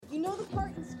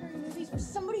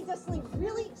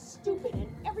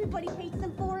everybody hates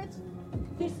them for it?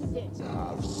 This is it.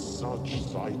 Have such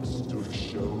sights to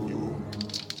show you.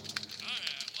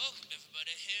 Welcome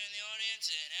everybody here in the audience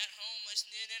and at home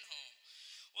listening at home.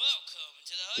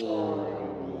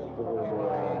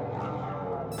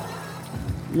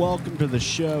 Welcome to the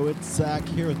show. It's Zach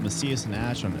here with Macias and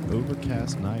Ash on an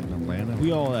overcast night in Atlanta.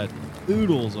 We all had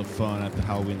oodles of fun at the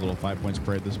Halloween Little 5 Points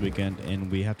Parade this weekend,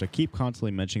 and we have to keep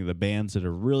constantly mentioning the bands did a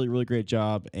really, really great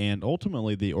job, and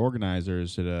ultimately the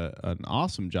organizers did an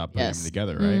awesome job putting them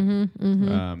together, right?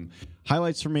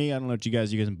 Highlights for me, I don't know if you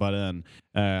guys butt in.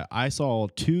 I saw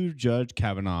 2 Judge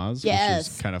Kavanaughs, which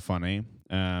is kind of funny.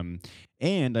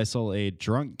 And I saw a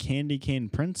drunk candy cane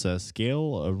princess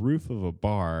scale a roof of a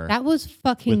bar. That was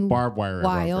fucking with barbed wire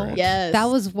wild. above it. Yes. That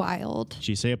was wild.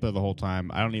 She stayed up there the whole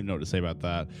time. I don't even know what to say about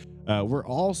that. We're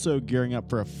also gearing up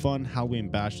for a fun Halloween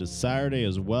bash this Saturday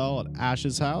as well at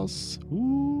Ash's house.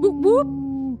 Ooh. Whoop,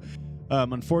 whoop.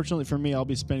 Unfortunately for me, I'll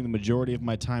be spending the majority of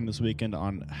my time this weekend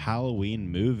on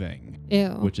Halloween moving. Ew.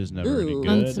 Which is never really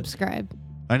good. Unsubscribe.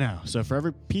 I know. So for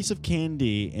every piece of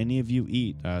candy any of you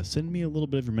eat, send me a little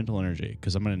bit of your mental energy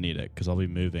because I'm going to need it because I'll be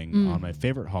moving on my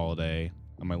favorite holiday,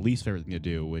 on my least favorite thing to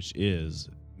do, which is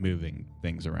moving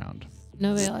things around.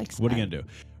 Nobody likes What that. are you going to do?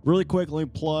 Really quick, let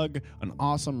me plug an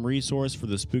awesome resource for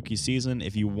the spooky season.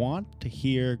 If you want to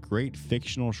hear great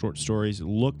fictional short stories,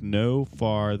 look no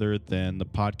farther than the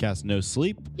podcast No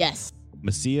Sleep. Yes.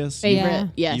 Macias, Yeah.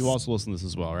 Yes. you also listen to this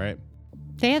as well, right?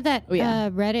 They have that yeah.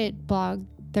 Reddit blog.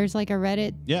 There's like a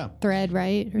Reddit thread,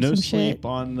 right? Or No some Sleep shit.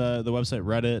 on the website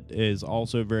Reddit is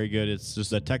also very good. It's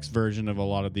just a text version of a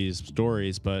lot of these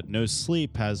stories, but No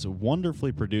Sleep has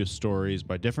wonderfully produced stories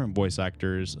by different voice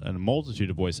actors and a multitude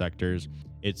of voice actors.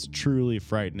 It's truly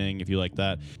frightening if you like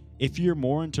that. If you're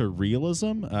more into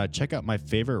realism, check out my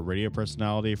favorite radio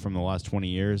personality from the last 20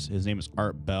 years. His name is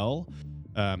Art Bell.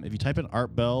 If you type in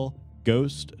Art Bell,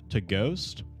 Ghost to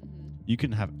Ghost, you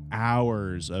can have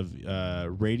hours of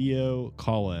radio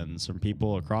call-ins from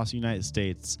people across the United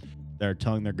States that are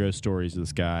telling their ghost stories of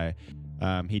this guy.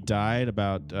 He died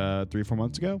about 3 or 4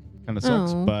 months ago. Kind of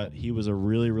sucks, but he was a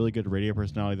really, really good radio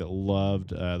personality that loved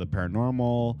the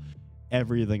paranormal,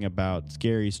 everything about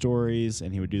scary stories,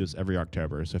 and he would do this every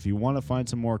October. So if you want to find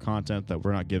some more content that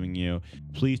we're not giving you,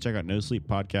 please check out No Sleep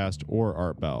Podcast or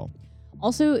Art Bell.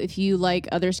 Also, if you like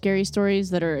other scary stories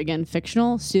that are, again,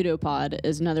 fictional, Pseudopod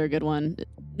is another good one.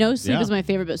 No Sleep is my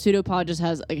favorite, but Pseudopod just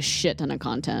has like a shit ton of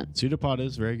content. Pseudopod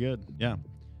is very good, yeah.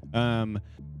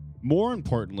 More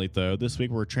importantly, though, this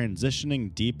week we're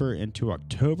transitioning deeper into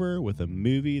October with a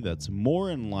movie that's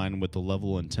more in line with the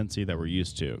level of intensity that we're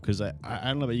used to. Because I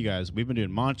don't know about you guys, we've been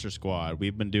doing Monster Squad,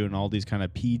 we've been doing all these kind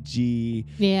of PG...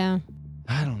 Yeah.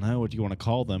 I don't know what you want to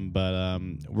call them, but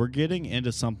we're getting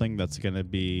into something that's going to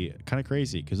be kind of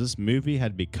crazy because this movie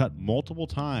had to be cut multiple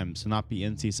times to not be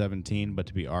NC-17, but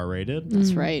to be R-rated.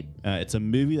 That's right. It's a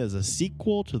movie that's a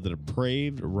sequel to the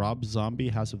depraved Rob Zombie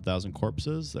House of Thousand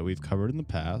Corpses that we've covered in the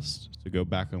past. So go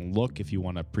back and look if you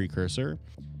want a precursor.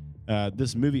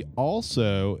 This movie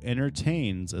also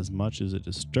entertains as much as it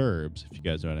disturbs, if you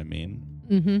guys know what I mean.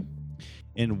 Mm-hmm.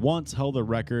 And once held a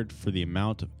record for the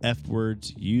amount of F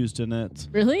words used in it.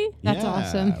 Really? That's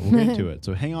awesome. We'll get to it.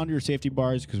 So hang on to your safety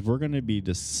bars because we're going to be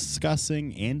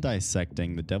discussing and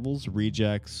dissecting The Devil's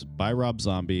Rejects by Rob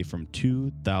Zombie from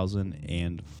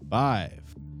 2005.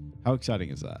 How exciting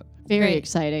is that? Very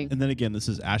exciting. And then again, this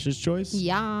is Ash's choice.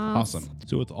 Yeah. Awesome.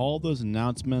 So with all those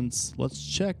announcements, let's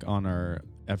check on our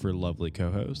ever lovely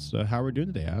co-host. How are we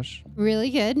doing today, Ash? Really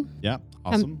good. Yeah.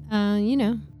 Awesome.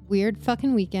 Weird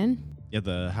fucking weekend. Yeah,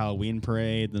 the Halloween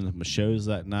parade, then the shows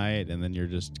that night, and then you're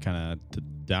just kind of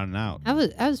down and out. I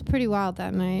was pretty wild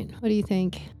that night. What do you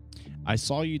think? I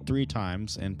saw you 3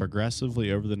 times, and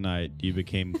progressively over the night, you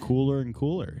became cooler and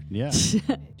cooler. Yeah.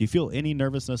 Do you feel any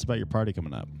nervousness about your party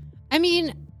coming up? I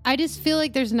mean, I just feel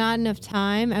like there's not enough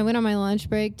time. I went on my lunch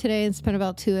break today and spent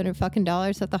about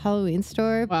 $200 at the Halloween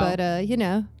store. Wow. But I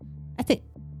think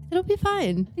it'll be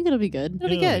fine. I think it'll be good. It'll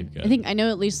be good. I know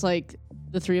at least like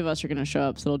the 3 of us are going to show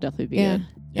up, so it'll definitely be good.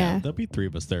 Yeah, there'll be 3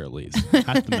 of us there at least,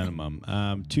 at the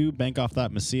minimum. To bank off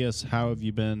that, Macias, how have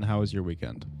you been? How was your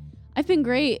weekend? I've been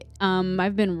great.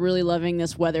 I've been really loving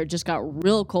this weather. It just got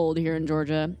real cold here in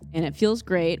Georgia, and it feels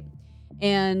great.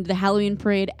 And the Halloween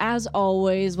parade, as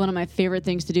always, one of my favorite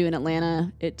things to do in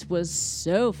Atlanta. It was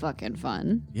so fucking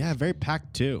fun. Yeah, very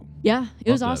packed too. Yeah,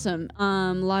 it was Loved awesome.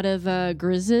 A lot of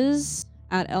grizzes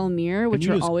at Elmire, which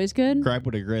are always good. Describe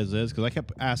what a grizz is, because I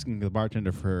kept asking the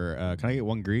bartender for, can I get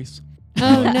 1 grease?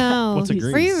 Oh, no. What's a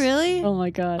grease? Were you really? Oh, my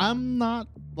God. I'm not,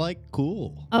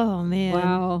 cool. Oh, man.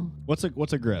 Wow. What's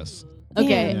a grist?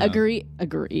 Okay, Damn.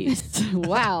 agrees.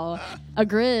 Wow. A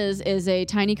Grizz is a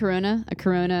tiny Corona, a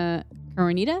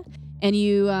Coronita,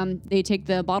 and they take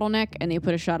the bottleneck and they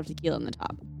put a shot of tequila in the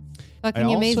top. I Fucking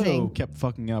also amazing. kept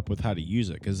fucking up with how to use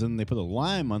it because then they put the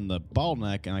lime on the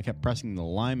bottleneck and I kept pressing the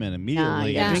lime in immediately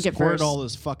you gotta and drink it squirted first. all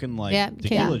this fucking like Yeah,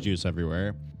 tequila yeah. juice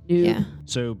everywhere. Dude. Yeah.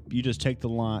 So you just take the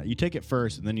lime, you take it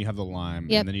first and then you have the lime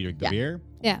Yep. and then you drink the Yeah. beer.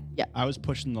 Yeah. I was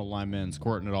pushing the lime in,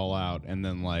 squirting it all out, and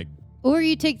then like, Or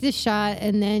you take the shot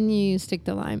and then you stick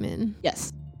the lime in.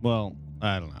 Yes. well,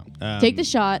 I don't know. Take the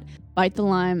shot, bite the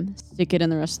lime, stick it in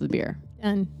the rest of the beer.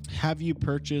 And Have you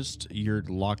purchased your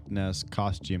Loch Ness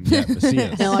costume yet,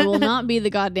 Macias? No, I will not be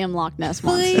the goddamn Loch Ness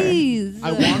monster. please.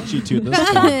 I want you to this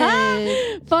time.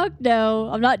 God, Fuck no.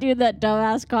 I'm not doing that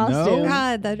dumbass costume.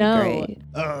 that'd be No. great.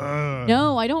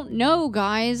 No, I don't know,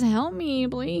 guys. Help me,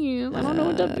 please. I don't know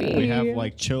what to be. We have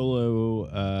like Cholo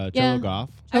Yeah. Goth.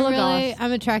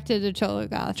 I'm attracted to Cholo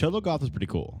Goth. Cholo Goth is pretty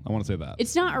cool. I want to say that.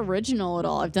 It's not original at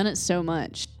all. I've done it so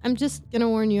much. I'm just gonna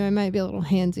warn you, I might be a little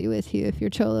handsy with you if you're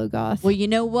Cholo Goth. Well, you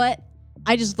know what?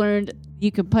 I just learned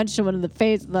you can punch someone in the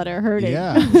face without it hurting.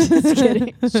 Yeah. Just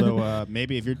kidding. So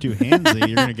maybe if you're too handsy,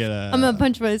 you're gonna get I'm gonna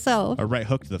punch myself. a right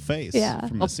hook to the face Yeah.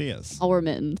 from Macias. I'll wear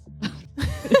mittens.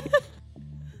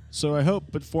 So I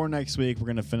hope before next week we're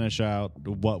gonna finish out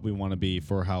what we want to be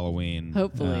for Halloween.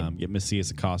 Hopefully. Get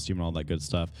Macias a costume and all that good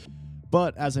stuff.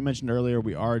 But as I mentioned earlier,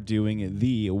 we are doing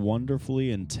the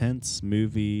wonderfully intense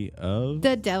movie of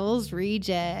The Devil's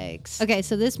Rejects. Okay,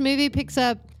 so this movie picks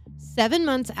up 7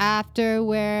 months after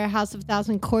where House of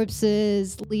Thousand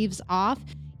Corpses leaves off.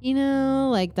 You know,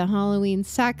 like the Halloween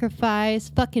sacrifice,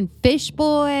 fucking Fish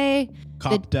Boy,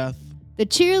 Cop Death. the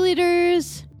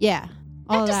cheerleaders. Yeah.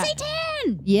 All Dr. that.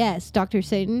 Satan! Yes, Dr.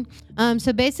 Satan.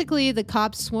 So basically, the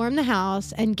cops swarm the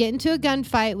house and get into a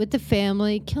gunfight with the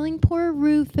family, killing poor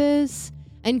Rufus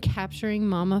and capturing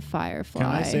Mama Firefly. Can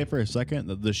I say for a second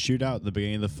that the shootout at the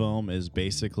beginning of the film is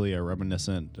basically a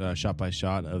reminiscent shot by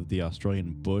shot of the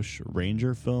Australian Bush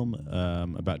Ranger film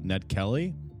about Ned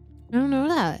Kelly? I don't know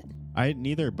that. I didn't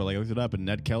either, but like I looked it up, and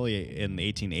Ned Kelly in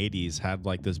the 1880s had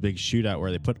like this big shootout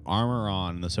where they put armor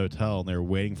on in this hotel and they were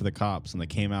waiting for the cops, and they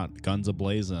came out guns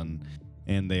ablazing,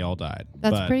 and they all died.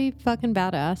 That's But- pretty fucking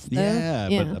badass, though. Yeah,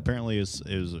 but apparently it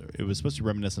was supposed to be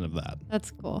reminiscent of that. That's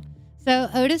cool. So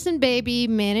Otis and Baby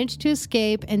manage to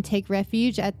escape and take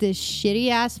refuge at this shitty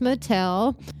ass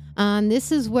motel.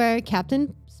 This is where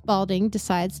Captain Spaulding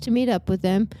decides to meet up with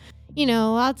them. You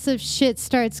know, lots of shit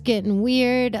starts getting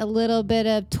weird, a little bit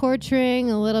of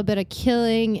torturing, a little bit of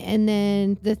killing, and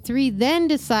then the three then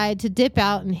decide to dip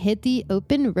out and hit the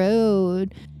open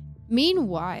road.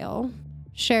 Meanwhile,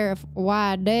 Sheriff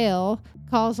Wydell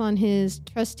calls on his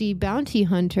trusty bounty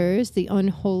hunters, the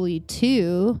Unholy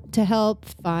Two, to help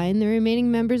find the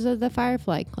remaining members of the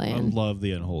Firefly I clan. love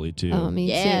the Unholy too. Me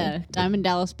Yeah. too. Diamond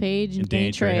Dallas Page and And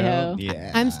Danny Trejo.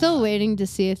 Yeah. I'm still waiting to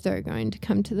see if they're going to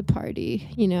come to the party.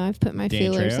 You know, I've put my Danny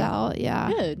feelers Trejo? out.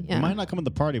 Yeah. Good. Yeah. He might not come to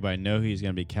the party, but I know he's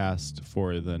going to be cast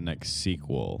for the next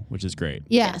sequel, which is great.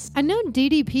 Yes. I know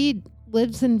DDP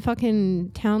lives in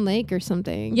fucking Town Lake or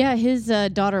something. Yeah, his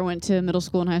daughter went to middle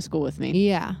school and high school with me.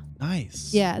 Yeah.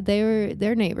 Nice. Yeah, they're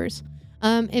neighbors.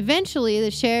 Eventually,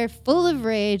 the sheriff, full of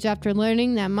rage after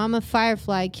learning that Mama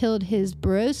Firefly killed his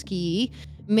broski,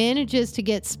 manages to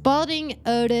get Spaulding,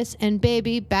 Otis, and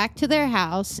Baby back to their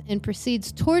house and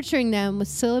proceeds torturing them with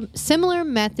similar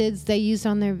methods they used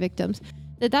on their victims.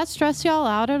 Did that stress y'all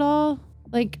out at all?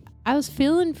 Like, I was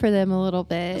feeling for them a little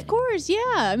bit. Of course, yeah.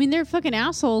 I mean, they're fucking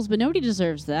assholes, but nobody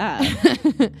deserves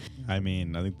that. I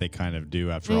mean, I think they kind of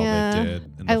do after Yeah. all they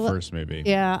did in I the lo- first movie.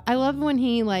 Yeah, I love when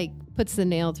he like puts the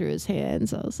nail through his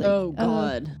hands. I was like, Oh,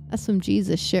 God. That's some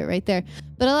Jesus shit right there.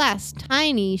 But alas,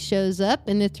 Tiny shows up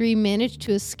and the three manage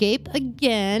to escape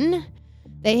again.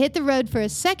 They hit the road for a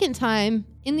second time.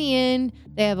 In the end,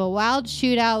 they have a wild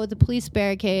shootout with the police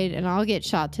barricade and all get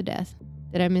shot to death.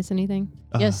 Did I miss anything?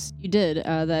 Yes, you did.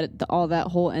 All that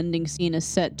whole ending scene is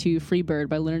set to Freebird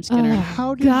by Leonard Skinner.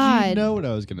 How did God. you know what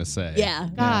I was going to say? Yeah.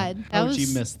 God, How that did you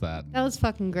was- miss that? That was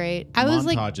fucking great. I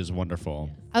Montage is wonderful.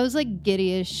 was like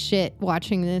giddy as shit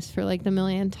watching this for like the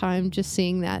millionth time, just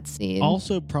seeing that scene.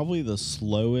 Also, probably the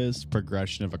slowest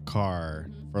progression of a car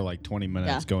for like 20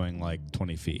 minutes Yeah. going like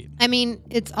 20 feet. I mean,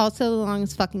 it's also the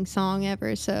longest fucking song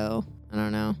ever, so I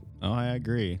don't know. Oh, I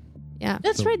agree. Yeah.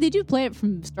 That's So- right. They do play it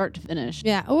from start to finish.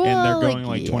 Yeah. Well, And they're going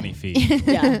like yeah. 20 feet.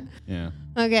 Yeah. Yeah.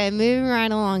 Okay, moving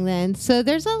right along then. So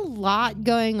there's a lot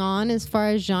going on as far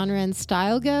as genre and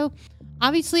style go.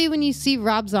 Obviously, when you see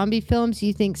Rob Zombie films,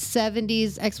 you think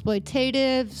 70s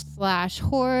exploitative /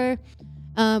 horror.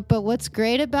 But what's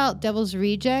great about Devil's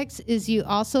Rejects is you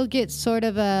also get sort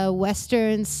of a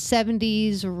Western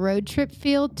 70s road trip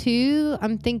feel too.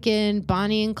 I'm thinking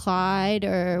Bonnie and Clyde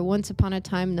or Once Upon a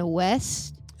Time in the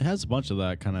West. It has a bunch of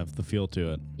that kind of the feel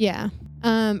to it. Yeah.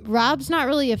 Rob's not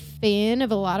really a fan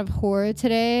of a lot of horror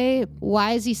today.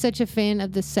 Why is he such a fan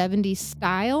of the 70s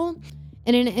style?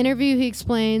 In an interview, he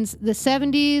explains the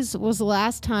 70s was the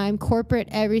last time corporate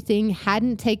everything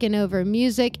hadn't taken over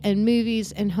music and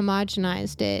movies and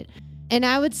homogenized it. And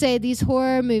I would say these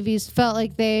horror movies felt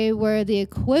like they were the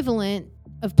equivalent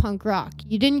of punk rock.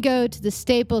 You didn't go to the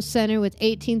Staples Center with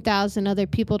 18,000 other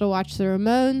people to watch the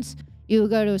Ramones. You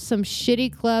would go to some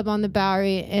shitty club on the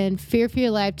Bowery and fear for your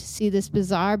life to see this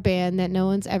bizarre band that no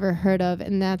one's ever heard of,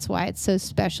 and that's why it's so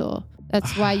special.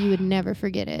 That's why you would never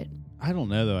forget it. I don't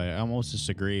know, though. I almost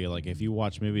disagree. Like, if you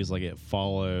watch movies like It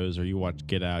Follows or you watch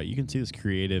Get Out, you can see this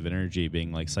creative energy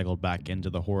being, like, cycled back into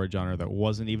the horror genre that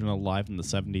wasn't even alive in the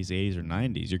 70s, 80s, or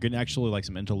 90s. You're getting actually, like,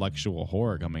 some intellectual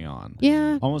horror coming on.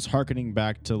 Yeah. Almost hearkening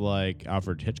back to, like,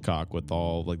 Alfred Hitchcock with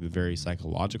all, like, the very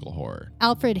psychological horror.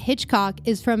 Alfred Hitchcock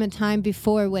is from a time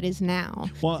before what is now.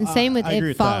 Well, and same with I agree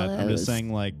It with Follows. that. I'm just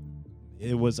saying, like,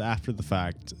 it was after the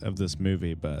fact of this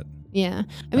movie, but... Yeah.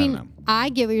 I don't know. mean, I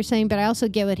get what you're saying, but I also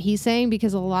get what he's saying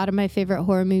because a lot of my favorite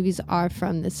horror movies are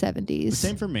from the 70s.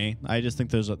 Same for me. I just think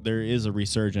there is a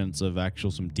resurgence of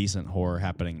actual some decent horror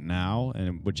happening now,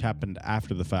 and which happened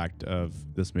after the fact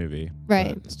of this movie.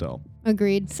 Right. But still.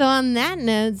 Agreed. So on that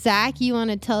note, Zach, you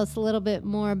want to tell us a little bit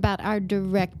more about our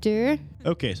director?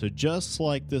 Okay, so just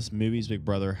like this movie's big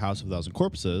brother, House of a Thousand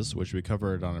Corpses, which we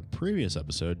covered on a previous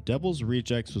episode, Devil's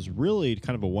Rejects was really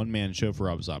kind of a one-man show for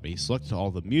Rob Zombie. He selected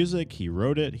all the music, he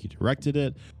wrote it, he directed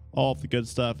it, all of the good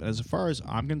stuff. And as far as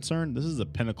I'm concerned, this is the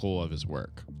pinnacle of his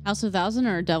work. House of a Thousand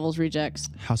or Devil's Rejects?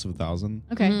 House of a Thousand.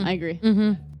 Okay, I agree.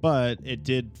 But it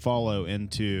did follow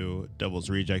into Devil's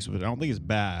Rejects, which I don't think is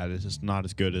bad. It's just not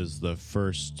as good as the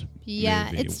first Yeah,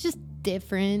 movie. it's just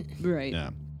different. Right. Yeah.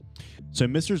 So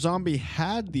Mr. Zombie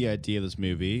had the idea of this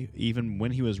movie even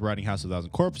when he was writing House of a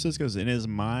Thousand Corpses, because in his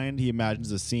mind he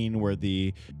imagines a scene where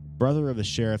the brother of the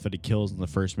sheriff that he kills in the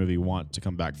first movie wants to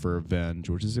come back for revenge,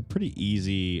 which is a pretty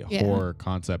easy horror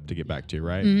concept to get back to,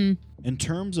 right? In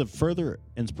terms of further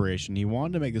inspiration, he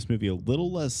wanted to make this movie a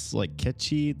little less like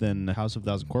kitschy than House of a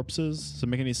Thousand Corpses. Does that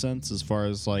make any sense? As far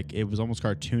as like it was almost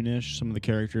cartoonish, some of the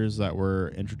characters that were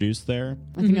introduced there.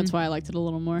 I think that's why I liked it a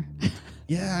little more.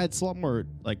 Yeah, it's a lot more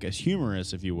like a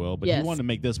humorous, if you will, but he Yes. wanted to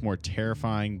make this more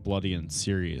terrifying, bloody, and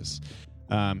serious.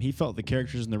 He felt the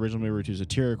characters in the original movie were too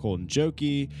satirical and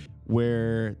jokey,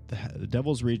 where the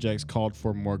Devil's Rejects called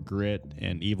for more grit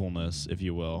and evilness, if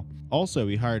you will. Also,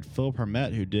 he hired Philip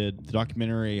Hermet, who did the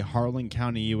documentary Harlan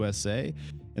County, USA.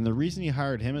 And the reason he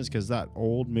hired him is because that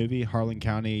old movie, Harlan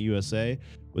County, USA,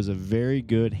 was a very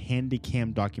good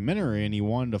handy-cam documentary, and he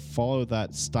wanted to follow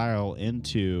that style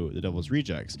into the Devil's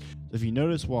Rejects. So if you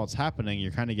notice while it's happening,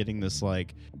 you're kind of getting this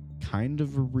like kind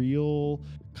of real,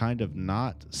 kind of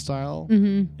not style.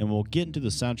 And we'll get into the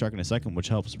soundtrack in a second, which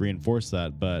helps reinforce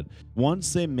that. But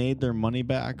once they made their money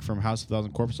back from House of a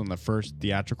Thousand Corpses on the first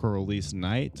theatrical release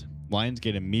night,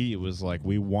 Lionsgate immediately was like,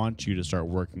 we want you to start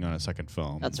working on a second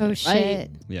film. That's Oh, right.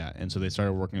 shit. Yeah, and so they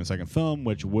started working on a second film,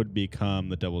 which would become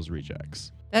The Devil's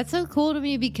Rejects. That's so cool to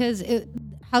me because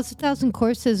House of Thousand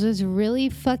Corpses was really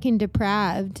fucking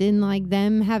depraved, and like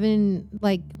them having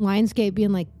like Lionsgate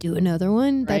being like, do another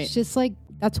one. Right. That's just like,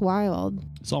 that's wild.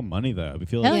 It's all money, though. I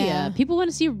feel Hell like yeah. People want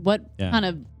to see what Yeah. kind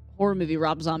of horror movie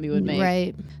Rob Zombie would make.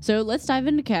 Right. So let's dive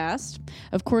into cast.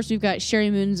 Of course, we've got Sherry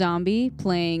Moon Zombie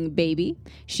playing Baby.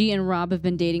 She and Rob have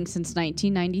been dating since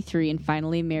 1993 and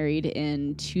finally married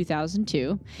in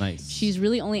 2002. nice. She's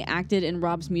really only acted in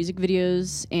Rob's music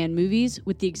videos and movies,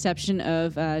 with the exception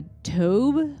of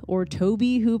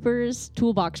Toby Hooper's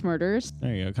Toolbox Murders.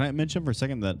 There you go. Can I mention for a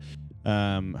second that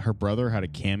her brother had a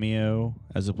cameo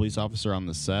as a police officer on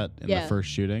the set in the Yeah. first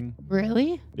shooting?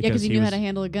 Really? Yeah, because he knew how to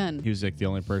handle a gun. He was like the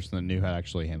only person that knew how to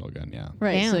actually handle a gun, yeah.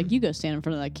 Right. Damn. So like, you go stand in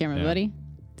front of that camera, Yeah. buddy.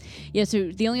 Yeah.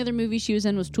 So the only other movie she was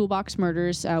in was Toolbox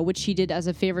Murders, which she did as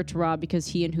a favor to Rob because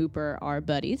he and Hooper are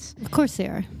buddies. Of course they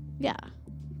are. Yeah.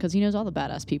 Because he knows all the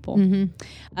badass people.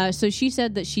 So she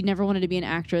said that she never wanted to be an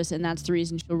actress, and that's the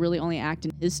reason she'll really only act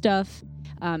in his stuff.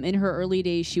 In her early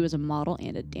days, she was a model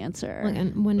and a dancer.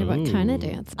 I wonder what kind of Ooh.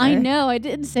 dance. I know. I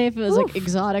didn't say if it was like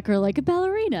exotic or like a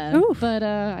ballerina, Oof. but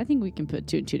I think we can put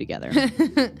two and two together.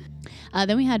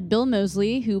 Then we had Bill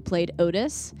Moseley, who played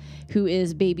Otis, who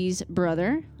is Baby's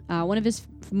brother. One of his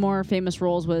more famous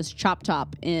roles was Chop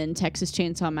Top in Texas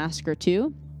Chainsaw Massacre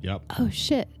 2. Yep. Oh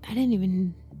shit! I didn't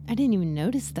even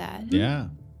notice that. Yeah.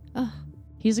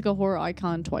 He's like a horror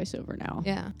icon twice over now.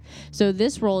 Yeah. So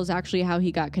this role is actually how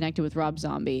he got connected with Rob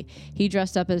Zombie. He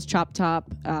dressed up as Chop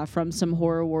Top from some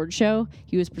horror award show.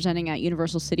 He was presenting at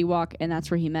Universal City Walk, and that's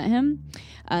where he met him.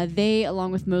 They,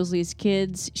 along with Mosley's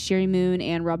kids, Sherry Moon,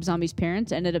 and Rob Zombie's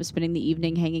parents, ended up spending the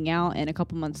evening hanging out, and a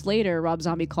couple months later, Rob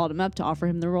Zombie called him up to offer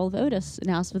him the role of Otis in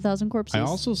House of a Thousand Corpses. I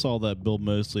also saw that Bill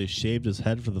Moseley shaved his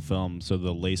head for the film so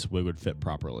the lace wig would fit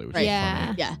properly, which Right. is Yeah.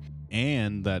 funny. Yeah.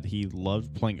 And that he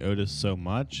loved playing Otis so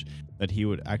much that he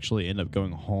would actually end up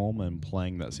going home and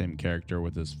playing that same character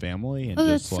with his family and Oh,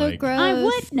 that's just so like gross. I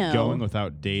would know. going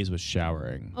without days with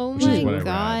showering. Oh which is my what I read.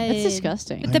 God. That's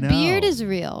disgusting. But the I beard know. is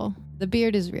real. The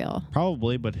beard is real.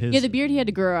 Probably, but his Yeah, the beard he had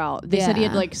to grow out. They said he had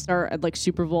to Yeah. like start at like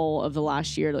Super Bowl of the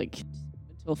last year, like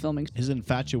until filming. his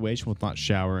infatuation with not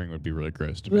showering would be really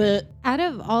gross to me. Blech. Out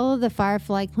of all of the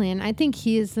Firefly clan, I think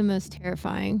he is the most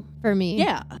terrifying for me.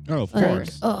 Yeah. Oh, of Like,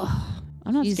 course. oh.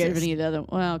 I'm not scared of Jesus. any of the other.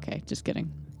 Well, okay, just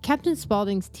kidding. Captain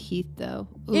Spaulding's teeth, though.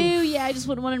 Oof. Ew, yeah, I just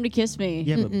wouldn't want him to kiss me.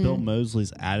 Yeah, but Bill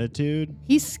Moseley's attitude,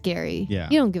 He's scary. Yeah.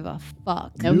 You don't give a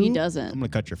fuck. No, he I'm doesn't. going to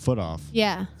cut your foot off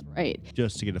Yeah. Right.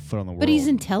 just to get a foot on the world. But he's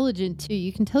intelligent, too.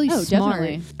 You can tell he's Oh, smart.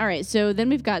 definitely. All right, so then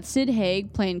we've got Sid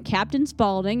Haig playing Captain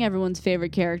Spaulding, everyone's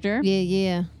favorite character. Yeah,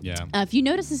 yeah. Yeah. If you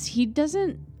notice this, he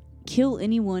doesn't kill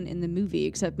anyone in the movie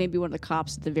except maybe one of the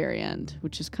cops at the very end,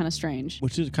 which is kind of strange.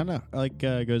 Which is kind of like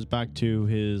goes back to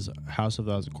his House of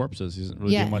a Thousand Corpses. He doesn't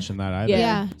really Yeah. do much in that either.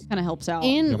 Yeah. Just kind of helps out.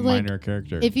 And, He's a like, minor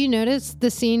character. if you notice the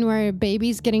scene where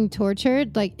baby's getting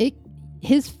tortured, like,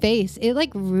 his face, it,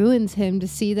 like, ruins him to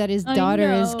see that his I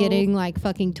daughter is know. getting, like,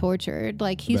 fucking tortured.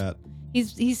 Like, he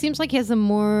seems like he has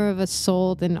more of a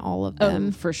soul than all of them.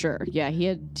 Oh, for sure. Yeah, he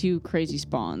had two crazy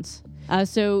spawns.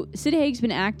 So Sid Haig's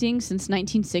been acting since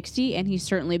 1960, and he's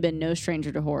certainly been no stranger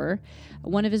to horror.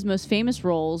 One of his most famous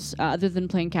roles, other than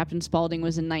playing Captain Spaulding,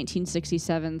 was in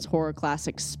 1967's horror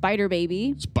classic Spider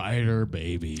Baby. Spider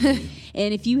Baby.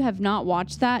 And if you have not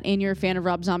watched that and you're a fan of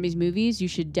Rob Zombie's movies, you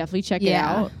should definitely check it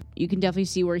Yeah. out. You can definitely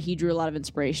see where he drew a lot of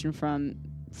inspiration from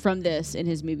this in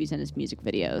his movies and his music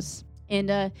videos.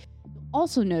 And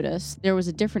also notice there was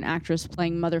a different actress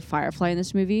playing Mother Firefly in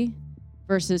this movie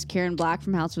versus Karen Black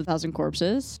from House of a Thousand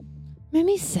Corpses. Made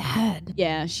me sad.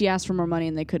 Yeah, she asked for more money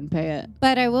and they couldn't pay it.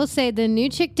 But I will say the new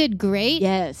chick did great.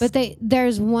 Yes. But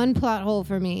there's one plot hole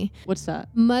for me. What's that?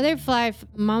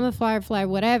 Mama Firefly,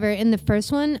 whatever. In the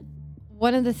first one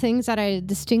of the things that I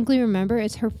distinctly remember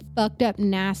is her fucked up,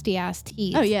 nasty ass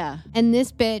teeth. Oh, yeah. And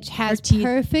this bitch has Her teeth-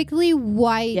 perfectly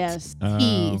white Yes.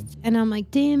 teeth. And I'm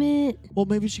like, damn it. Well,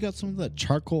 maybe she got some of that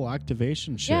charcoal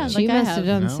activation shit. Yeah, She like I must have, have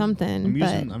done you know? something.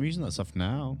 I'm using that stuff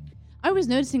now. I was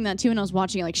noticing that too when I was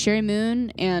watching it. Like Sherry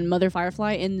Moon and Mother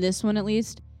Firefly, in this one at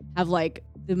least, have like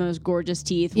the most gorgeous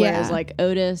teeth, whereas Yeah. like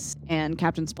Otis and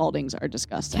Captain Spaulding's are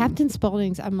disgusting. Captain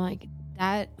Spaulding's, I'm like,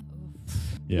 that,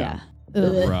 Yeah.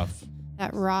 ugh, Rough.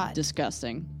 that rot.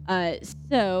 Disgusting.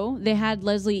 So they had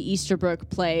Leslie Easterbrook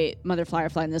play Mother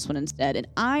Firefly in this one instead, and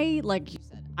I, like you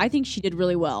said, I think she did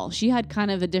really well. She had kind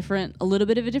of a little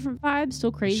bit of a different vibe,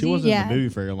 still crazy. She wasn't Yeah. in the movie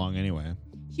very long anyway.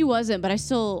 She wasn't, but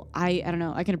I don't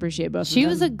know. I can appreciate both. She of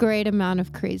was a them. great amount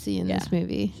of crazy in Yeah. this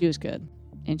movie. She was good,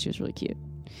 and she was really cute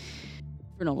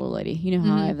for an older lady. You know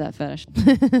how I have that fetish.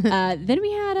 Then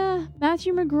we had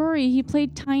Matthew McGrory. He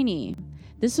played Tiny.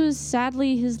 This was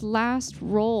sadly his last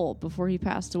role before he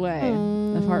passed away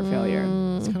of heart failure.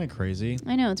 It's kind of crazy.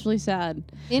 I know, it's really sad.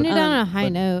 Ended on a high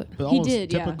note. But He almost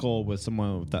did, yeah. typical with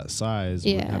someone with that size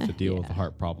would Yeah. have to deal with a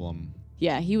heart problem.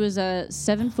 Yeah, he was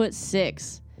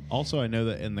 7'6". Also, I know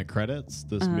that in the credits,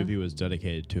 this movie was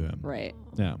dedicated to him. Right.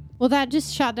 Yeah. Well, that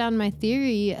just shot down my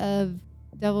theory of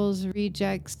Devil's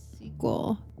Rejects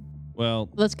sequel. Well, Well,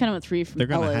 that's kind of what 3 from they're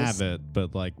going to Hell is. have it,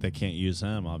 but like they can't use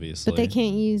him, obviously. But they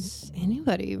can't use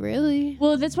anybody, really.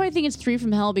 Well, that's why I think it's 3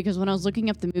 from Hell, because when I was looking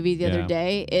up the movie the other Yeah.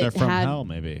 day, They're it from had hell,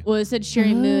 maybe. well, it said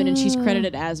Sherry Moon, and she's Oh.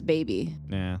 credited as Baby.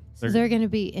 Yeah. So they're going to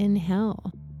be in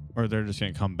hell. Or they're just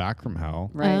going to come back from hell.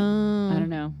 Right. Oh. I don't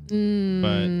know.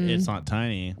 But it's not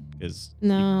Tiny because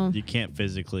No. you can't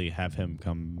physically have him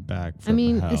come back I from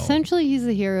mean, hell. essentially, he's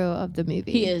the hero of the movie.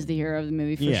 He is the hero of the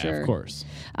movie for yeah, sure. of course.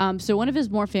 So one of his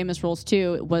more famous roles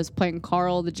too was playing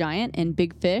Carl the Giant in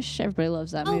Big Fish. Everybody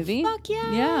loves that Oh, movie. fuck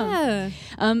yeah.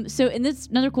 Yeah. So and this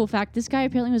another cool fact: this guy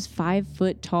apparently was 5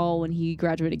 foot tall when he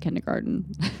graduated kindergarten.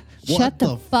 Shut What the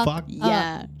the fuck fuck?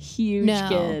 Yeah, huge No.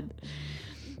 kid.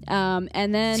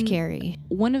 And then Scary.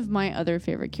 one of my other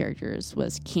favorite characters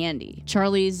was Candy,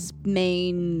 Charlie's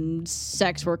main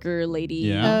sex worker lady.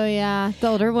 Yeah. Oh, yeah. The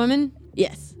older woman?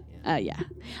 Yes. Yeah.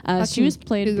 She was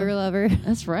played. Cougar lover.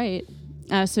 That's right.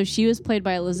 So she was played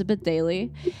by Elizabeth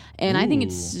Daly, and I think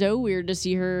it's Ooh. so weird to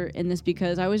see her in this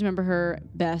because I always remember her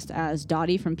best as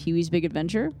Dottie from Pee-wee's Big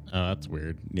Adventure. Oh, that's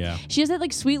weird. Yeah. She has that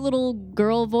like sweet little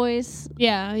girl voice.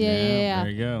 Yeah. There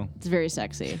you go. It's very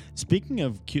sexy. Speaking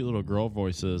of cute little girl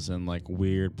voices and like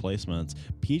weird placements,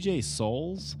 PJ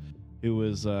Souls, who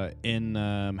was in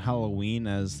Halloween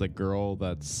as the girl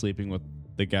that's sleeping with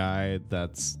the guy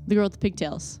that's The girl with the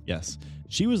pigtails. yes,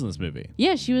 she was in this movie.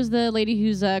 Yeah, she was the lady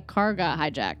whose car got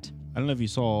hijacked. I don't know if you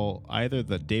saw either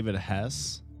the David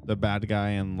Hess, the bad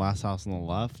guy in Last House on the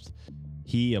Left.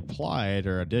 He applied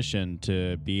or auditioned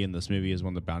to be in this movie as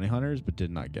one of the bounty hunters, but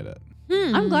did not get it.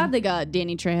 I'm glad they got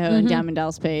Danny Trejo and Diamond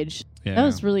Dallas Page. Yeah. That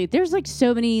was really, there's like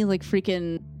so many like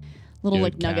freaking little Good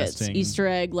like nuggets, casting. Easter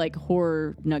egg, like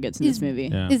horror nuggets in this movie.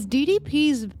 Yeah. Is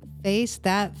DDP's face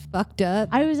that fucked up?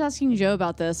 I was asking Joe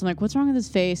about this. I'm like, what's wrong with his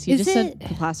face? He Is just said it-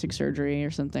 plastic surgery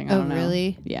or something. I Oh, don't know.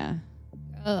 really? Yeah.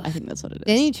 Ugh. I think that's what it is.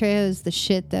 Danny Trejo is the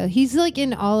shit, though. He's like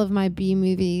in all of my B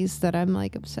movies that I'm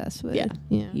like obsessed with. Yeah.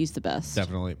 He's the best.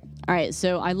 Definitely. All right,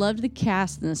 so I loved the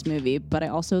cast in this movie, but I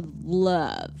also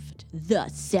loved the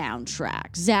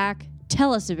soundtrack. Zach,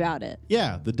 tell us about it.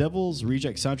 Yeah, the Devil's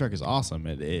Reject soundtrack is awesome.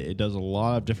 It does a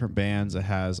lot of different bands. It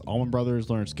has Allman Brothers,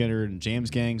 Leonard Skinner, and James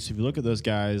Gang. So if you look at those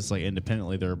guys like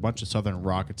independently, they're a bunch of southern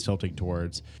rock it's tilting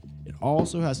towards. It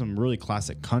also has some really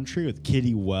classic country with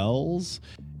Kitty Wells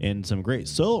and some great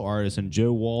solo artists and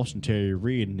Joe Walsh and Terry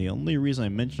Reid. And the only reason I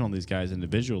mention all these guys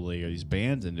individually or these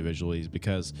bands individually is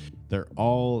because they're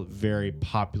all very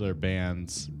popular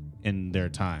bands in their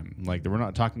time. Like we're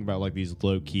not talking about like these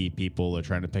low key people they're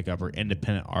trying to pick up or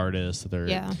independent artists that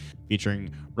they're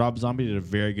featuring. Rob Zombie did a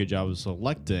very good job of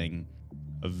selecting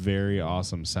a very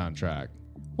awesome soundtrack.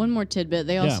 One more tidbit.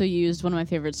 They also used one of my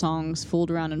favorite songs,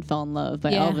 Fooled Around and Fell in Love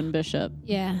by Yeah. Elvin Bishop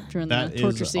Yeah. during That the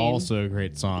torture is scene. also a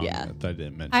great song Yeah. that I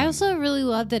didn't mention. I also really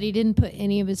love that he didn't put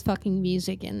any of his fucking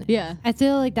music in there. Yeah. I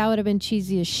feel like that would have been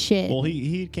cheesy as shit. well,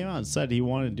 he came out and said he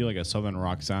wanted to do like a southern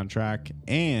rock soundtrack,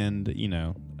 and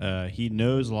he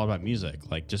knows a lot about music.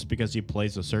 Like just because he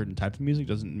plays a certain type of music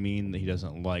doesn't mean that he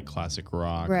doesn't like classic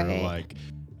rock or Right. like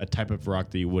a type of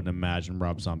rock that you wouldn't imagine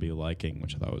Rob Zombie liking,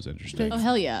 which I thought was interesting. Oh,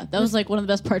 hell yeah. That was like one of the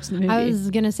best parts of the movie. I was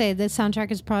gonna say this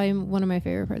soundtrack is probably one of my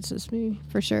favorite parts of this movie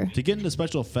for sure. To get into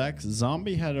special effects,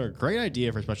 Zombie had a great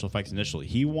idea for special effects initially.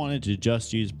 He wanted to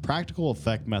just use practical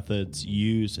effect methods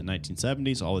used in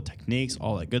 1970s, all the techniques,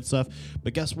 all that good stuff.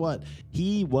 But guess what?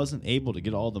 He wasn't able to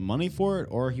get all the money for it,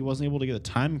 or he wasn't able to get the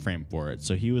time frame for it.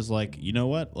 So he was like, you know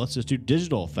what? Let's just do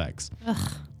digital effects.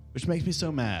 Which makes me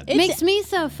so mad. It makes me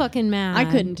so fucking mad. I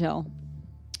couldn't tell.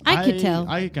 I could tell.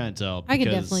 I could kind of tell. I could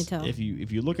because definitely tell.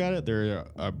 If you look at it, there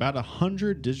are about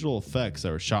 100 digital effects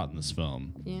that were shot in this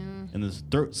film. Yeah. And this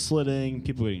throat slitting,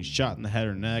 people getting shot in the head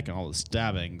or neck, and all the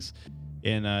stabbings.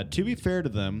 And to be fair to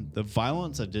them, the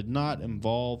violence that did not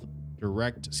involve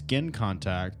direct skin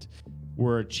contact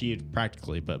were achieved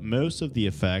practically, but most of the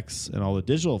effects and all the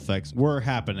digital effects were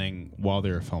happening while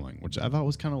they were filming, which I thought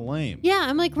was kind of lame. Yeah,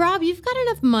 I'm like, Rob, you've got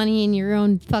enough money in your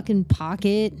own fucking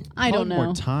pocket. I don't Probably know.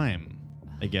 more time,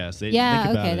 I guess. They didn't Yeah,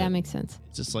 think about okay, it. that makes sense.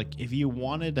 It's just like if you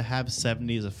wanted to have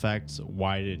 70s effects,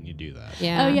 why didn't you do that?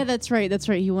 Yeah. Oh, yeah, that's right. That's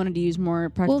right. He wanted to use more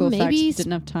practical Well, maybe effects.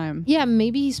 Didn't have time. Yeah,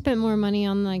 maybe he spent more money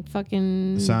on like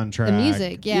fucking The soundtrack. the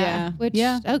music. Yeah, Yeah. which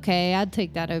Yeah. okay, I'd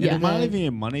take that over. Yeah, it might not the- even be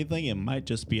a money thing. It might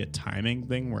just be a timing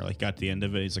thing where, like, at the end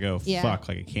of it, he's like, oh, Yeah. fuck,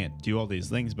 like, I can't do all these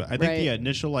things. But I think the Right.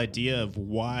 initial idea of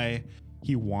why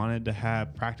he wanted to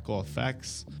have practical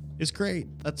effects is great.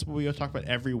 That's what we talk about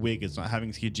every week. It's not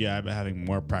having CGI, but having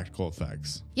more practical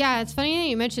effects. Yeah, it's funny that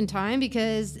you mentioned time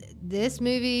because this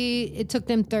movie it took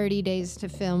them 30 days to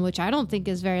film, which I don't think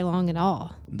is very long at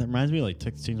all. That reminds me of, like,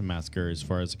 Texas Chainsaw Massacre as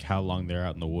far as like, how long they're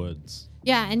out in the woods.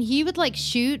 Yeah, and he would like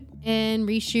shoot and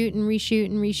reshoot and reshoot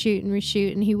and reshoot and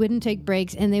reshoot, and he wouldn't take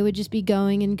breaks, and they would just be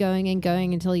going and going and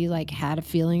going until you like had a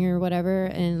feeling or whatever,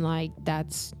 and like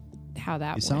that's how that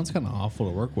It went. sounds kind of awful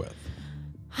to work with.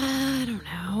 I don't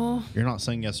know. You're not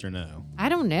saying yes or no. I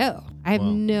don't know. I have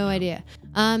Well, no idea.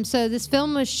 So this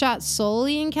film was shot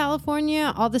solely in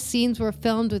California. All the scenes were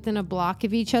filmed within a block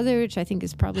of each other, which I think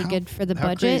is probably good for the how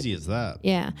budget. crazy is that?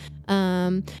 Yeah.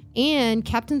 And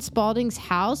Captain Spaulding's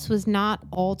house was not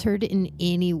altered in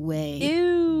any way.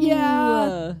 Ew.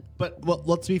 Yeah. But well,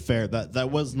 let's be fair.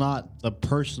 That was not the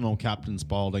personal Captain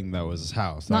Spaulding. That was his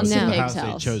house. That Not was Sim the Pig's house they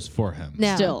house. chose for him.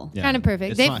 No, Still. Yeah. kind of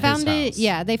perfect. It's They not his found it. house.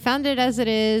 Yeah, they found it as it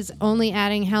is, only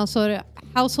adding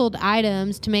household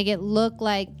items to make it look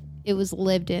like it was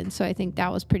lived in. So I think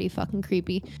that was pretty fucking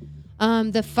creepy.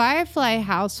 The Firefly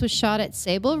house was shot at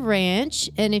Sable Ranch,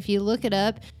 and if you look it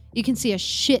up, you can see a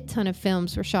shit ton of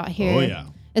films were shot here. Oh, yeah.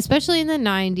 especially in the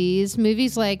 90s.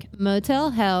 Movies like Motel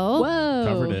Hell. Whoa.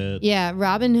 Covered it. Yeah,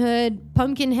 Robin Hood,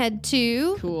 Pumpkinhead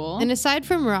 2. Cool. And aside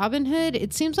from Robin Hood,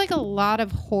 it seems like a lot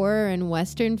of horror and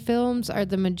Western films are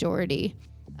the majority.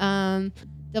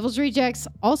 Devil's Rejects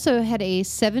also had a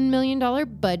 $7 million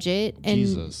budget. And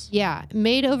Jesus. yeah,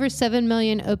 made over $7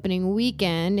 million opening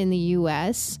weekend in the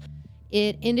U.S.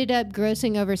 It ended up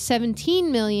grossing over $17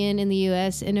 million in the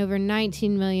U.S. and over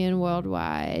 $19 million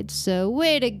worldwide. So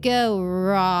way to go,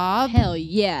 Rob. Hell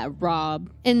yeah, Rob.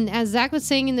 And as Zach was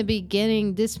saying in the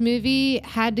beginning, this movie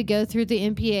had to go through the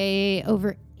MPAA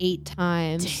over 8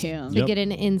 times Damn. to Yep. get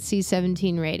an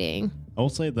NC-17 rating. I will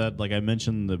say that, like I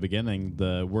mentioned in the beginning,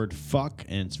 the word fuck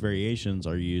and its variations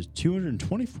are used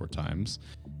 224 times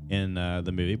in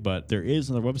the movie, but there is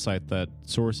another website that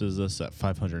sources this at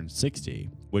 560,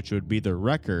 which would be the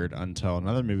record until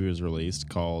another movie was released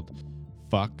called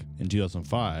Fuck in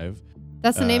 2005.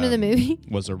 That's the name of the movie?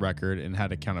 Was a record and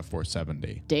had a count of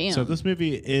 470. Damn. So this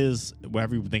movie is,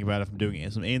 whatever you think about it, if I'm doing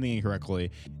anything incorrectly,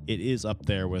 it is up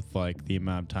there with like the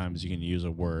amount of times you can use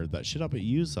a word that should not be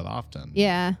used that often.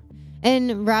 Yeah.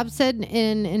 And Rob said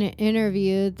in an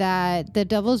interview that The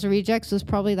Devil's Rejects was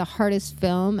probably the hardest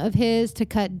film of his to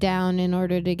cut down in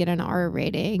order to get an R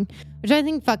rating, which I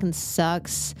think fucking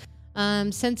sucks.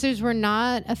 Censors were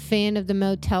not a fan of the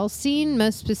motel scene,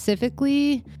 most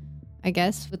specifically, I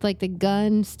guess, with like the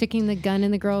gun, sticking the gun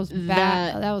in the girl's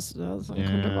back. That was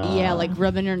uncomfortable. Yeah, like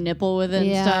rubbing your nipple with it and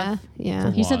Yeah. stuff.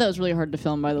 Yeah. He said that was really hard to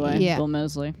film, by the way. Yeah. Bill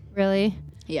Moseley. Really?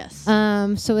 Yes.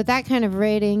 So with that kind of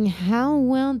rating, how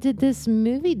well did this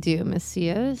movie do,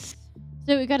 Macias?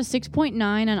 So it got a 6.9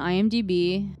 on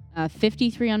IMDb,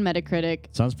 53 on Metacritic.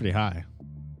 Sounds pretty high.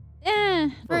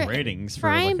 For ratings. For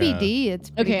like IMDb, it's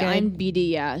pretty Okay, good. IMDb,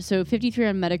 yeah. So 53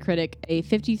 on Metacritic, a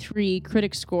 53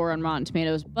 critic score on Rotten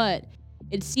Tomatoes, but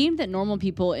it seemed that normal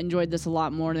people enjoyed this a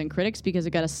lot more than critics because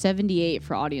it got a 78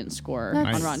 for audience score on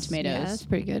That's- Rotten Tomatoes. Yeah, that's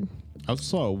pretty good. I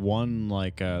also won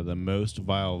like the most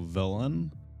vile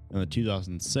villain in the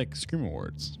 2006 Scream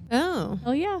Awards. Oh.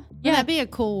 Oh yeah, Yeah, that'd be a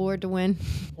cool award to win.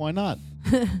 Why not?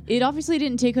 It obviously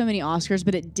didn't take home any Oscars,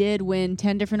 but it did win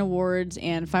 10 different awards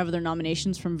and 5 other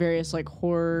nominations from various like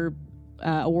horror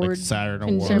Like awards. Saturn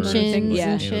conventions Awards. and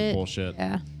Yeah. shit. Bullshit.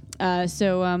 Yeah.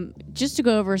 So just to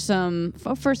go over some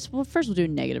first we'll do a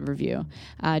negative review.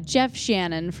 Jeff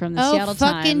Shannon from the Seattle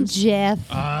fucking Times.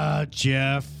 Jeff.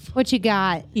 Jeff. What you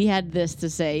got? He had this to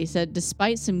say. He said,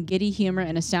 despite some giddy humor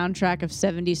and a soundtrack of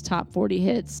 70s top 40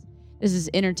 hits, this is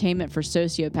entertainment for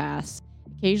sociopaths.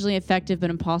 Occasionally effective, but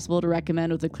impossible to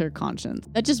recommend with a clear conscience.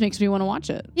 That just makes me want to watch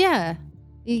it. Yeah.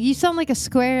 You sound like a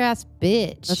square ass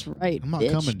bitch. That's right. I'm not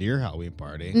bitch. coming to your Halloween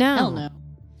party. No. Hell no.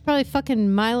 It's probably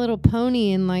fucking My Little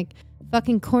Pony and like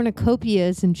fucking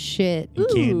cornucopias and shit. And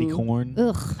candy Ooh. corn.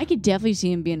 Ugh. I could definitely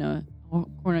see him being a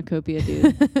cornucopia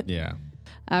dude. Yeah.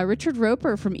 Richard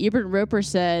Roper from Ebert and Roper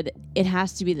said, it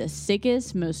has to be the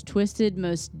sickest, most twisted,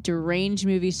 most deranged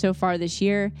movie so far this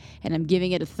year, and I'm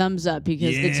giving it a thumbs up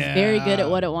because it's very good at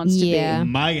what it wants Yeah. to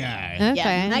My guy. Okay.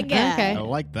 Yeah, my guy. Okay. I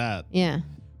like that. Yeah.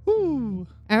 All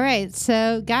right.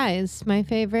 So, guys, my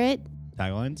favorite.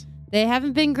 Taglines? They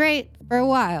haven't been great for a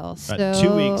while. So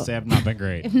 2 weeks, they have not been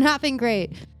great. have not been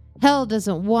great. Hell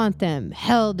doesn't want them.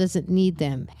 Hell doesn't need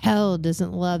them. Hell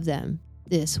doesn't love them.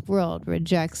 This world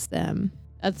rejects them. be.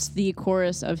 That's the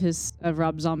chorus of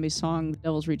Rob Zombie's song,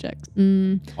 Devil's Rejects.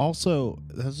 Also,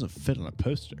 that doesn't fit on a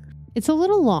poster. It's a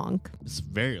little long, It's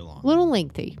very long. a little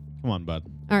lengthy. Come on, bud.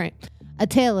 All right. A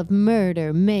tale of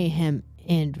murder, mayhem,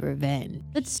 and revenge.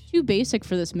 That's too basic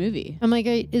for this movie. I'm like,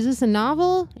 is this a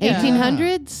novel? Yeah.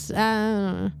 1800s? I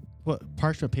don't know. What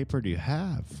parchment paper do you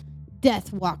have?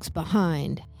 Death walks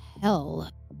behind. Hell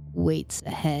waits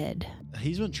ahead.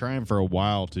 He's been trying for a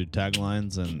while to do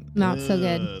taglines and Not so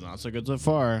good. Not so good so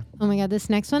far. Oh my God, this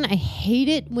next one, I hate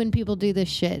it when people do this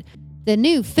shit. The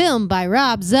new film by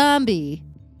Rob Zombie.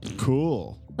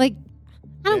 Cool. Like,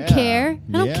 I don't Yeah. care.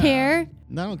 I don't Yeah. care.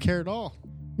 I don't care at all.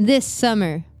 This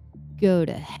summer, go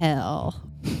to hell.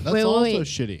 That's Wait, also wait.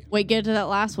 shitty. Wait, get to that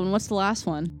last one. What's the last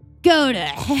one? Go to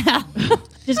hell.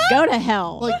 Just go to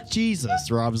hell. Like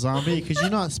Jesus, Rob Zombie, could you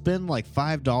not spend like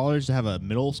 $5 to have a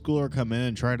middle schooler come in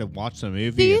and try to watch the movie?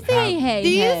 Do you and think? have- Do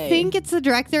you think it's the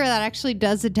director that actually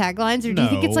does the taglines, or do you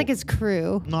think it's No. like his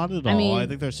crew? Not at I all. mean- I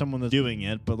think there's someone that's doing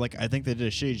it, but like I think they did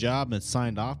a shitty job and it's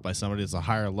signed off by somebody that's a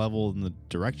higher level than the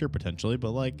director potentially.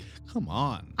 But like, come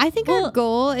on. I think our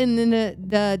goal in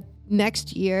the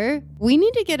next year, we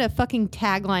need to get a fucking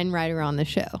tagline writer on the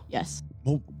show. Yes.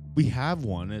 Well, we have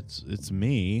one. It's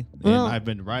me, and Well- I've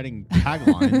been writing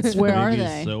taglines. for Where are movies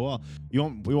they? So well,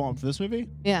 we want for this movie?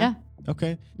 Yeah. Yeah.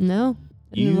 Okay. No.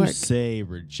 Didn't You work. say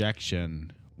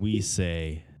rejection. We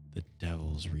say The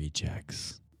Devil's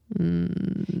Rejects.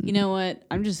 You know what?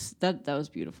 I'm just that was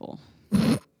beautiful.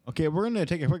 Okay, we're going to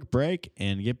take a quick break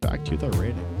and get back to the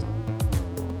ratings.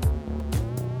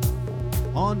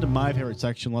 On to my favorite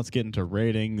section. Let's get into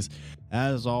ratings.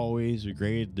 As always, we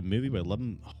graded the movie by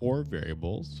 11 horror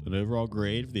variables, an overall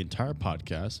grade for the entire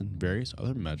podcast, and various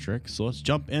other metrics. So let's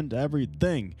jump into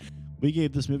everything. We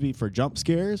gave this movie for jump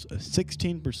scares a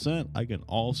 16%. I can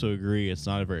also agree it's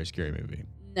not a very scary movie.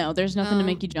 No, there's nothing to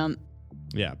make you jump.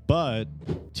 Yeah, but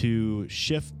to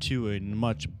shift to a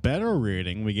much better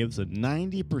rating, we gave this a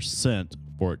 90%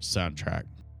 for its soundtrack.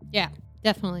 Yeah,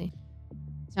 definitely.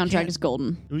 Soundtrack is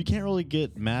golden. We can't really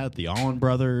get mad at the Allman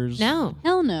Brothers. No.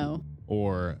 Hell no.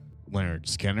 Or Leonard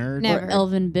Skinner. Never. Or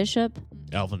Elvin Bishop.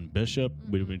 Elvin Bishop.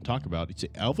 We didn't talk about. You say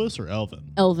Elvis or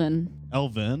Elvin? Elvin.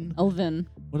 Elvin.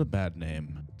 What a bad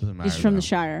name. Doesn't matter. He's from though. the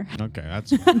Shire. Okay,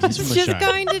 he's from the Just Shire.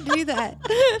 going to do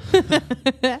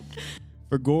that.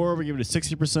 For gore, we give it a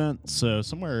 60%, so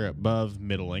somewhere above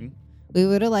middling. We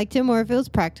would have liked it more if it was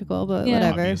practical, but Yeah.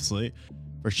 whatever. Obviously.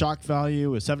 For shock value,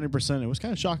 was 70%. It was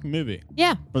kind of a shocking movie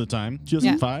Yeah. for the time.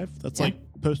 2005. That's Yeah.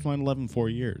 like post 9/11 4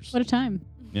 years. What a time.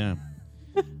 Yeah.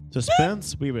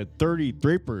 Suspense, we give it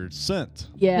 33%.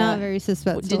 Yeah. Not very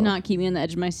suspenseful. Did not keep me on the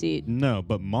edge of my seat. No,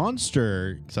 but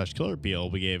monster/killer appeal,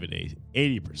 we gave it a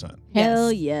 80%.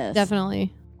 Hell yes.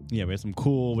 Definitely. Yeah, we have some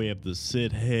cool. We have the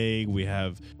Sid Haig. We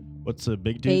have, what's the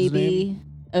big dude's name? Baby.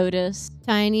 Otis.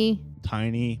 Tiny.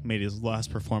 Tiny made his last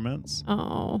performance.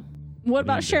 Oh. What What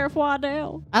about did he do? Sheriff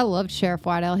Waddell? I loved Sheriff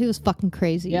Waddell. He was fucking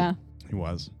crazy. Yeah. He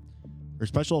was. For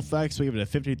special effects, we give it a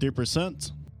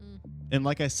 53%. And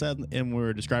like I said, and we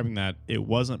were describing that, it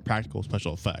wasn't practical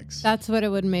special effects. That's what it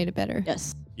would have made it better.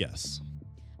 Yes. Yes.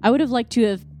 I would have liked to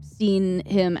have seen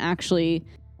him actually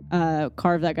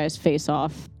carve that guy's face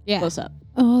off Yeah. close up.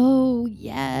 Oh,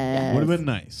 yes. Would have been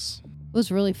nice. It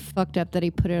was really fucked up that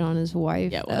he put it on his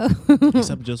wife. Yeah, though.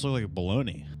 Except it just looked like a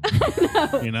baloney.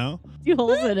 You know? Few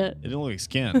holes in it. It didn't look like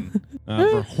skin.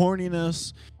 For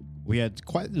horniness, we had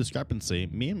quite the discrepancy.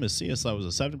 Me and Macias thought it was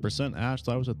a 7%. Ash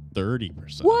thought it was a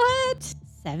 30%. What?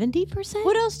 70%?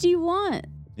 What else do you want?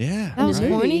 Yeah. That was Right.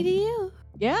 horny to you?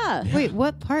 Yeah. Yeah. Wait,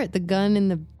 what part? The gun in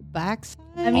the backside?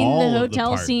 I mean, All the of the hotel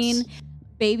parts. scene,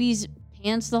 baby's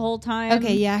pants the whole time.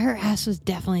 Okay, yeah, her ass was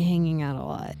definitely hanging out a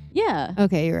lot. Yeah.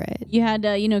 Okay, you're right. You had,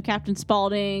 Captain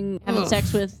Spaulding having Ugh.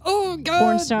 sex with Oh, God.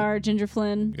 porn star Ginger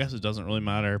Flynn. I guess it doesn't really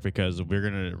matter because we're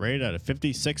going to rate it at a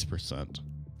 56%.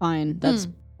 Fine. That's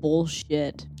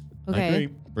bullshit. I Okay.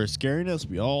 agree. For scariness,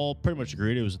 we all pretty much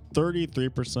agreed it was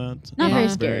 33%. Not very Yeah.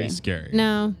 scary. Very scary.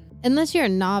 No, unless you're a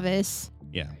novice.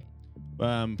 Yeah.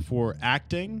 For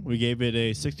acting, we gave it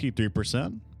a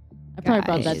 63%. I probably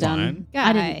brought that Guys. down. Fine.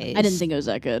 I Guys. didn't think it was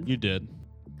that good. You did.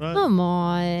 But Come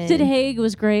on. Sid Haig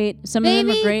was great. Some of them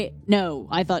Baby. were great. No,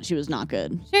 I thought she was not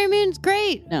good. Sherry Moon's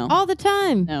great. No. All the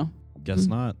time. No. guess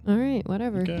not. All right,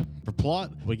 whatever. Okay. For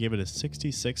plot, we gave it a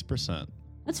 66%.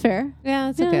 That's fair. Yeah,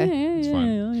 it's okay. It's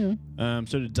fine. Yeah.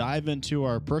 So to dive into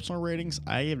our personal ratings,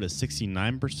 I gave it a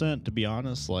 69%. To be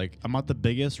honest, like I'm not the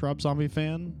biggest Rob Zombie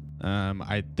fan.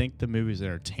 I think the movie's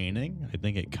entertaining. I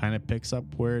think it kind of picks up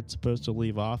where it's supposed to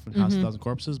leave off in House of a Thousand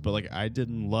Corpses. But like, I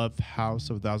didn't love House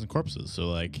of a Thousand Corpses. So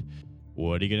like,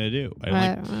 what are you gonna do? I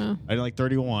don't know. I didn't like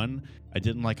 31. I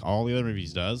didn't like all the other movies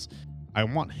he does. I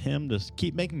want him to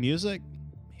keep making music.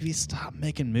 Maybe stop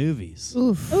making movies.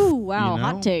 Oof. Ooh, wow. You know?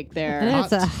 Hot take there.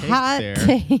 That's a take hot there.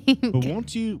 take. But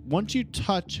once you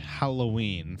touch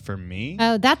Halloween for me,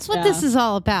 Oh, that's what Yeah. this is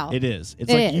all about. it is.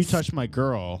 It's It like you is. touch my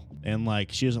girl, and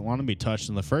like she doesn't want to be touched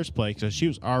in the first place because she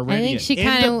was already think an she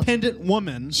kinda- independent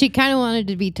woman. She kind of wanted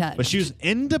to be touched. But she was an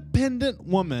independent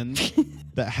woman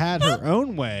that had her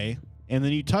own way, and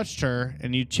then you touched her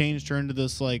and you changed her into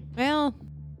this like Well,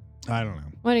 I don't know.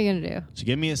 what are you gonna do? So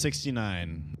give me a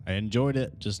 69. I enjoyed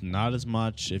it, just not as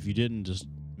much. If you didn't just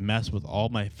mess with all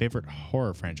my favorite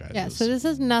horror franchises. Yeah. So this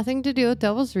has nothing to do with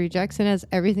Devil's Rejects and has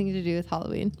everything to do with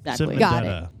Halloween. Exactly. Sid Got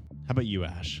Vendetta. How about you,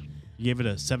 Ash? You gave it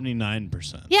a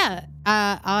 79%. Yeah.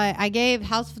 I gave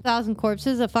House of a Thousand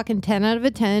Corpses a fucking 10 out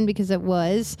of 10 because it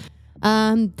was.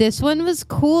 This one was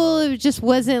cool. It just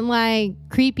wasn't like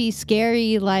creepy,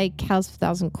 scary like House of a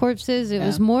Thousand Corpses. It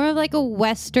was more of like a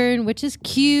Western, which is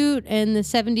cute. And the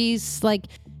 70s like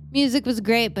music was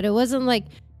great, but it wasn't like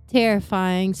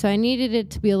terrifying. So I needed it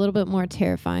to be a little bit more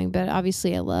terrifying. But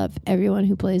obviously I love everyone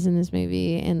who plays in this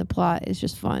movie and the plot is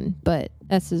just fun. But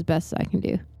that's as best I can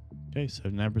do. Okay,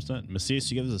 79%. Macias,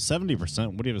 you give this a 70%. What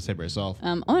do you have to say about yourself?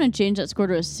 I want to change that score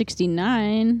to a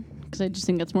 69 because I just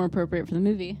think that's more appropriate for the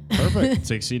movie. Perfect.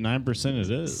 69% it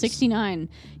is. 69.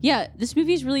 Yeah, this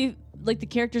movie is really like the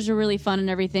characters are really fun and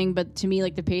everything, but to me,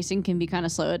 like the pacing can be kind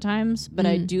of slow at times. But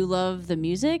I do love the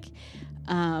music.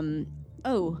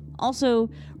 Also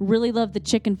really love the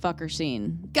chicken fucker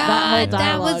scene. God, whole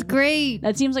that was dialogue. great.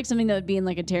 That seems like something that would be in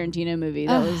like a Tarantino movie.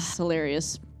 That was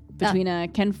hilarious. Between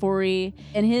Ken Foree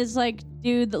and his like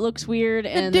dude that looks weird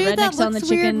and the dude that rednecks on the looks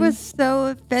weird chicken. was so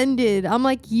offended. I'm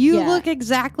like, you Yeah. look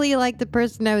exactly like the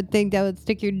person I would think that would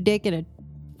stick your dick in a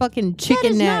fucking That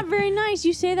chicken is neck. not very nice.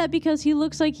 You say that because he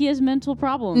looks like he has mental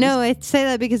problems. No, I say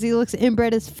that because he looks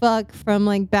inbred as fuck from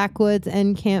like backwoods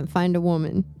and can't find a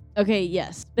woman. Okay,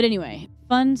 yes. But anyway,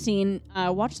 fun scene.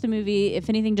 Watch the movie, if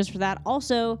anything, just for that.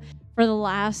 Also, for the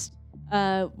last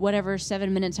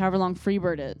 7 minutes, however long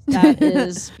Freebird is. That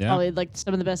is Yeah. probably like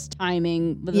some of the best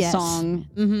timing with Yes. a song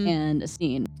and a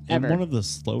scene And ever. one of the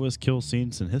slowest kill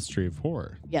scenes in history of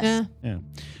horror. yes. Yeah, Yeah.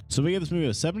 So we gave this movie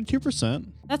a 72%.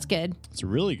 that's good. It's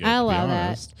really good. I to be allow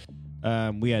that.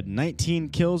 honest. We had 19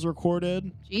 kills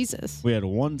recorded. Jesus. We had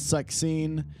 1 sex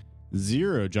scene,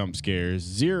 0 jump scares,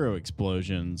 0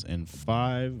 explosions, and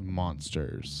 5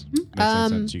 monsters. Makes any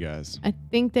sense, you guys? I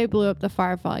think they blew up the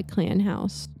Firefly Clan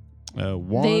house.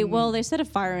 1. They set a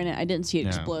fire in it. I didn't see it Yeah.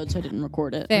 explode, so I didn't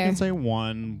record it. I Fair. can say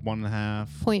 1, 1.5,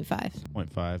 0.5.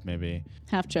 0.5 maybe.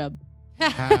 Half chub.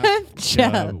 Half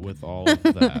Chub. chub with all of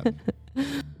that.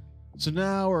 So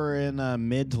now we're in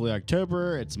mid to late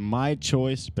October. It's my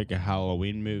choice to pick a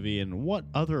Halloween movie. And what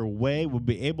other way would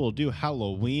be able to do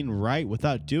Halloween right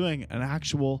without doing an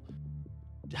actual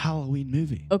Halloween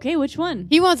movie? Okay, which one?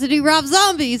 He wants to do Rob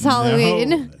Zombie's Halloween.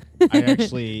 No, I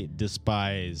actually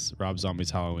despise Rob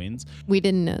Zombie's Halloweens. We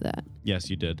didn't know that. Yes,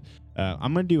 you did.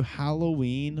 I'm going to do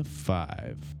Halloween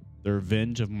 5, The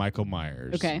Revenge of Michael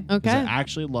Myers. Okay. 'Cause I Okay.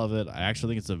 actually love it. I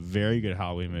actually think it's a very good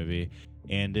Halloween movie,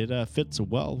 and it fits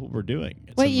well what we're doing.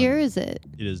 It's What in the- year is it?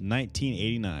 It is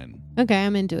 1989. Okay,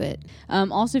 I'm into it.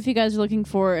 Also, if you guys are looking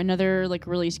for another like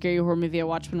really scary horror movie, I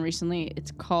watched one recently.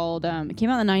 It's called. It came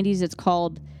out in the '90s. It's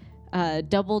called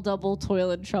Double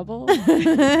Toilet Trouble.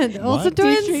 The Olsen Do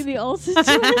you twins? treat the Olsen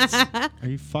twins? Are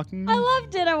you fucking me? I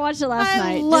loved it. I watched it last I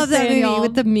night. love Just that saying, movie y'all.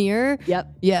 with the mirror.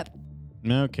 Yep. Yep.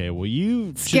 Okay, well, you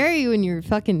should Scary when you're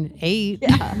fucking 8.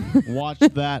 watch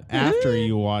that after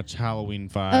you watch Halloween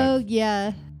 5. Oh,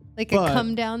 yeah. Like But- a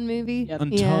come down movie. Yep.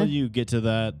 Until Yeah. you get to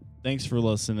that, thanks for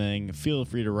listening. Feel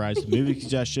free to write some movie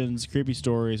suggestions, creepy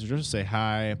stories, or just say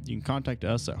hi. You can contact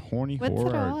us at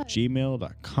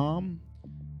hornyhorror@gmail.com.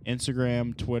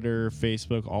 Instagram, Twitter,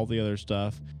 Facebook, all the other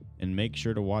stuff. And make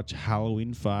sure to watch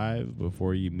Halloween 5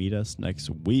 before you meet us next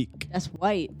week. That's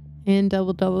white. And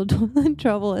Double Toilet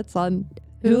Trouble. It's on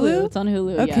Hulu. Hulu. It's on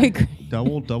Hulu. Okay, yeah. great.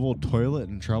 Double toilet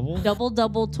and trouble? Double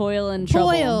toil and trouble.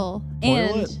 Toil.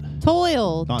 And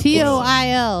Toil. Not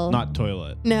Toil. Not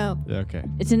toilet. No. Okay.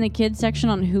 it's in the kids section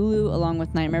on Hulu along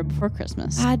with Nightmare Before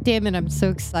Christmas. God damn it. I'm so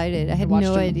excited. I had watched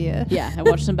no them. idea. Yeah, I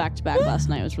watched them back to back last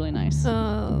night. It was really nice.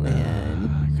 Oh,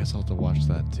 man. I guess I'll have to watch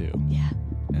that too. Yeah.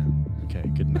 Yeah. Okay,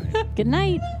 good night. Good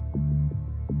night.